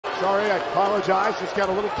Sorry, I apologize. Just got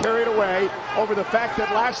a little carried away over the fact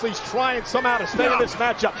that Lashley's trying somehow to stay in this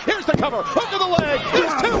matchup. Here's the cover, hook to the leg,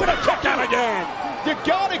 here's two, and a kick out again. You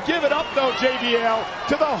gotta give it up though, JBL,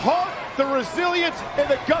 to the heart, the resilience, and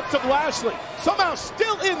the guts of Lashley. Somehow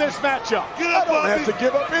still in this matchup. I don't have to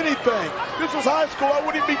give up anything. This was high school. I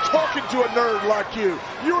wouldn't even be talking to a nerd like you.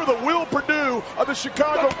 You are the Will Perdue of the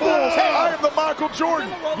Chicago Bulls. Hey, I am the Michael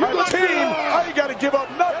Jordan. You're the team. I ain't got to give up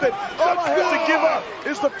nothing. All I have to give up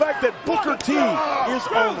is the fact that Booker T is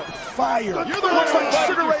on fire. You're the looks one like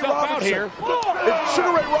Sugar Ray out here. Robinson. If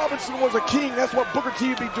Sugar Ray Robinson was a king, that's what Booker T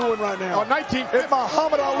would be doing right now. If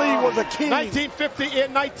Muhammad Ali was a king. 1950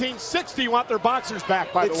 and 1960 want their boxers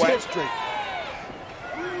back, by the way. It's history.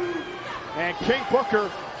 And King Booker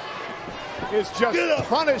is just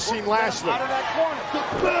punishing Lashley.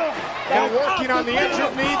 And working on the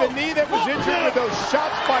injured knee, the knee that was injured with those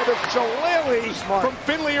shots by the Shillelagh from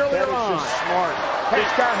Finley earlier on. Just smart. This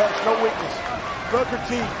guy has no weakness. Booker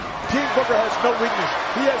T, King Booker has no weakness.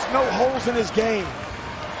 He has no holes in his game.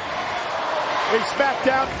 The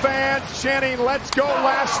Smackdown fans chanting, "Let's go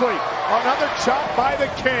Lashley." Another chop by the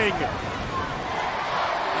King.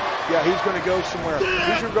 Yeah, he's going to go somewhere.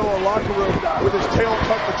 He's going to go to a locker room with his tail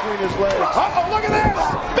tucked between his legs. Uh-oh, look at this!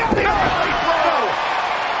 Belly throw!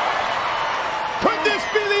 Could this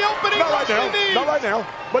be the opening? Not right now. Not right now,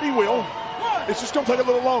 but he will. It's just going to take a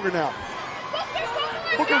little longer now.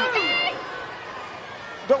 Booker.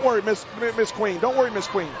 Don't worry, Miss Queen. Don't worry, Miss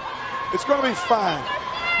Queen. It's going to be fine.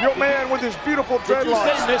 Your man with his beautiful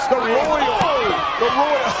dreadlocks. The Royal.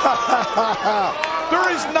 There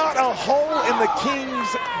is not a hole in the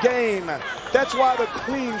King's game. That's why the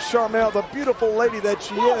Queen, Sharmell, the beautiful lady that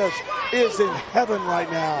she is in heaven right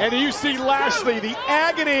now. And you see Lashley, the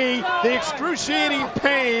agony, the excruciating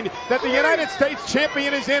pain that the United States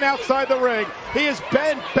champion is in outside the ring. He has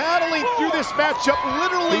been battling through this matchup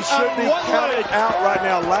literally he should be counted out right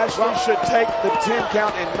now. Lashley should take the 10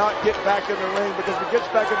 count and not get back in the ring, because if he gets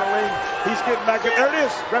back in the ring, he's getting back in. There it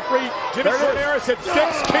is. Referee Jimmy Corderas at 6.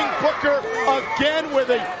 King Booker again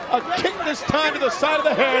with a kick this time to the side of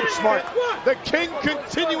the head. Smart. The King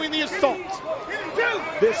continuing the assault.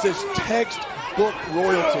 This is textbook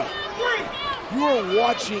royalty. You are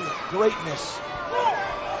watching greatness.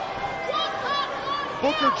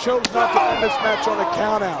 Booker chose not to end this match on a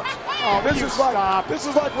count out. Oh, this is like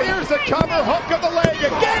here's the cover, hook of the leg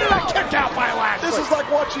again, and a kick out by Lashley. This is like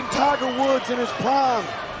watching Tiger Woods in his prime.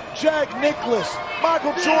 Jack Nicklaus,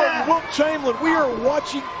 Michael Jordan, Wilt Chamberlain. We are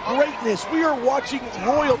watching greatness. We are watching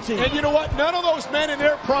royalty. And you know what? None of those men in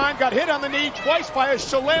their prime got hit on the knee twice by a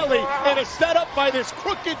Shillelagh and is set up by this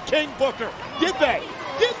crooked King Booker. Did they?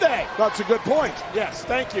 Did they? That's a good point. Yes,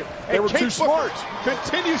 thank you. They were too smart.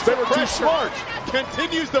 Continues the pressure.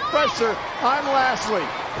 Continues the pressure on Lashley.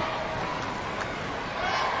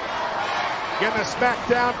 Again, the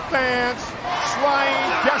Smackdown fans trying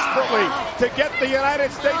desperately to get the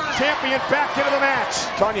United States champion back into the match.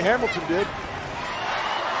 Tanya Hamilton did.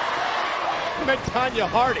 You meant Tanya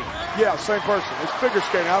Hardy. Yeah, same person. It's figure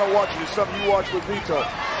skating. I don't watch it. It's something you watch with Vito.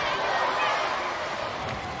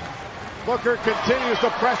 Booker continues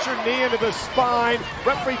the pressure, knee into the spine.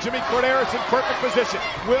 Referee Jimmy Corderas in perfect position.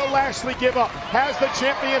 Will Lashley give up? Has the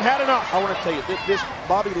champion had enough? I want to tell you, this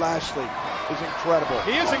Bobby Lashley is incredible.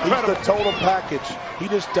 He is incredible. He's the total package. He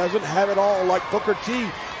just doesn't have it all like Booker T.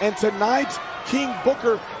 And tonight, King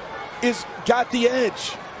Booker is got the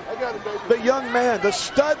edge. I got it, baby. The young man, the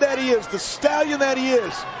stud that he is, the stallion that he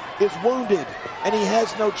is wounded, and he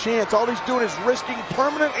has no chance. All he's doing is risking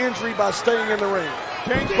permanent injury by staying in the ring.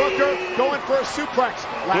 King Booker going for a suplex.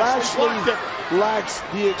 Lashley lacks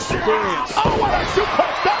the experience. Oh, what a suplex!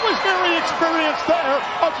 That was very experienced there.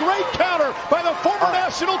 A great counter by the former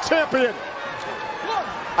national champion.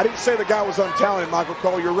 I didn't say the guy was untalented, Michael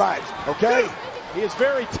Cole. You're right, okay? He is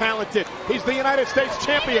very talented. He's the United States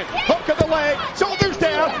champion. Hook of the leg, shoulders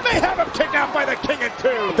down. They have him kicked out by the King in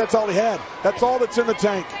 2. But that's all he had. That's all that's in the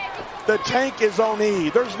tank. The tank is on E.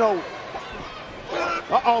 There's no...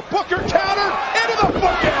 Uh-oh, Booker counter into the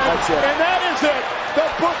bookend. That's it. And that is it. The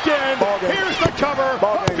bookend. Here's the cover.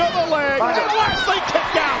 Hook of the leg. And Lashley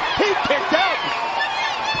kicked out. He kicked out.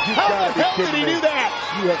 How the hell did he do that?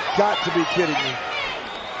 You have got to be kidding me.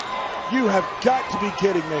 You have got to be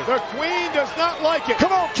kidding me. The Queen does not like it.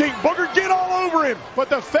 Come on, King Booker, get all over him. But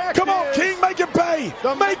the fact Come on, King, make him pay.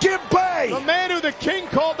 Make him pay. The man who the King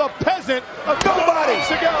called a peasant nobody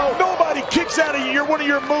ago. Nobody kicks out of one of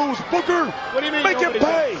your moves, Booker. What do you mean? Make him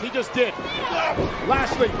pay. He just did.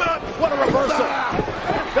 Lashley, what a reversal.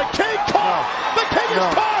 The King caught. The King is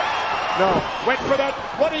caught. No. Went for that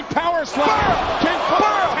running power slam. King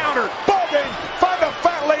Booker countered. Ball game. Find a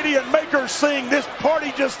fat lady lady and make her sing. This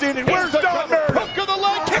party just ended. Where's Don Murray? Hook of the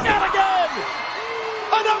leg, kick out again.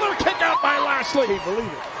 Another kick out by Lashley. I can't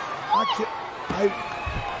believe it.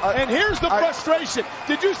 And here's the frustration.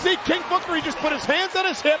 Did you see King Booker? He just put his hands on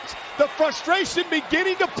his hips. The frustration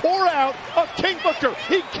beginning to pour out of King Booker.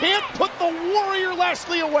 He can't put the Warrior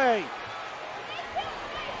Lashley away.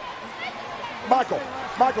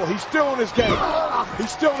 Michael, he's still in his game.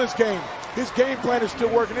 He's still in his game. His game plan is still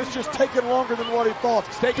working. It's just taking longer than what he thought.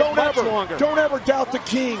 Don't ever doubt the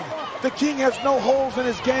King. The King has no holes in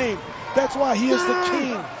his game. That's why he is the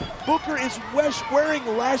King. Booker is wearing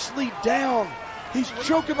Lashley down. He's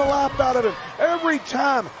choking the life out of him. Every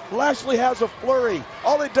time Lashley has a flurry,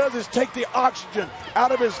 all it does is take the oxygen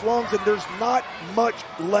out of his lungs, and there's not much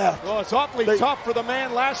left. Well, it's awfully tough for the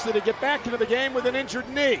man Lashley to get back into the game with an injured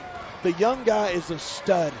knee. The young guy is a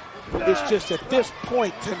stud. It's just at this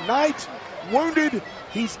point, tonight, wounded,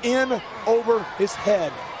 he's in over his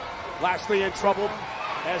head. Lashley in trouble.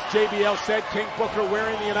 As JBL said, King Booker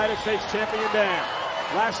wearing the United States champion down.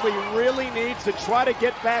 Lashley really needs to try to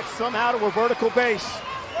get back somehow to a vertical base.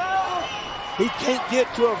 He can't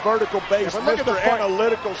get to a vertical base, yeah, Mr.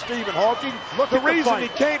 Analytical Stephen Hawking. The reason he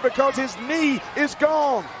can't because his knee is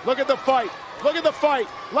gone. Look at the fight. Look at the fight.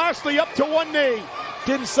 Lashley up to one knee.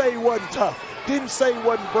 Didn't say he wasn't tough. Didn't say he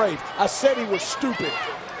wasn't brave. I said he was stupid.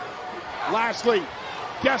 Lashley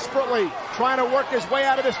desperately trying to work his way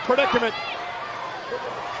out of this predicament.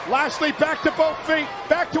 Lashley back to both feet.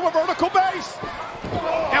 Back to a vertical base.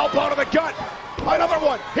 Elbow to the gut. Another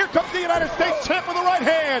one. Here comes the United States champ with the right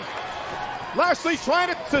hand. Lashley trying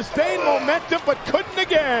to sustain momentum, but couldn't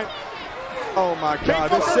again. Oh my God!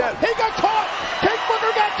 He got caught. King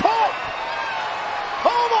Booker got caught.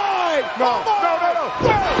 Oh my! No! He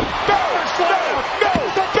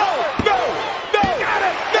got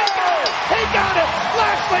it. No! He got it.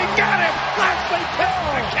 Lashley got him. Lashley killed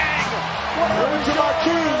the King. What happened to my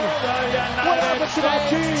King? What happened to my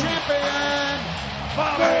King?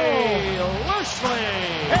 Lashley.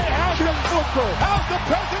 Hey, how's the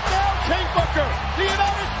present now, King Booker? The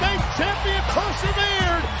United States champion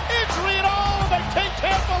persevered. Injury and all, and the King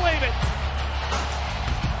can't believe it.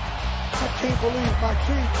 I can't believe my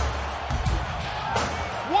King.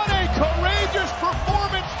 What a courageous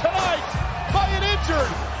performance tonight by an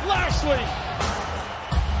injured Lashley.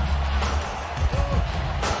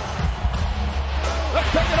 Let's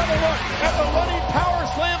take another look at the running power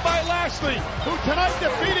slam by Lashley, who tonight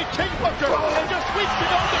defeated King Booker and just weeks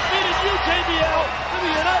ago defeated you, JBL, for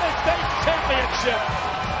the United States Championship.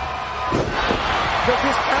 Does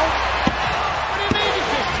this count? What do you mean does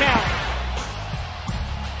this count?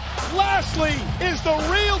 Lashley is the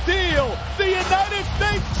real deal. The United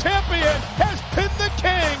States Champion has pinned the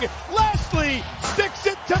King. Lashley sticks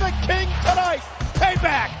it to the King tonight.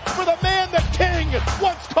 Payback for the man the King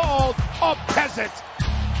once called a peasant.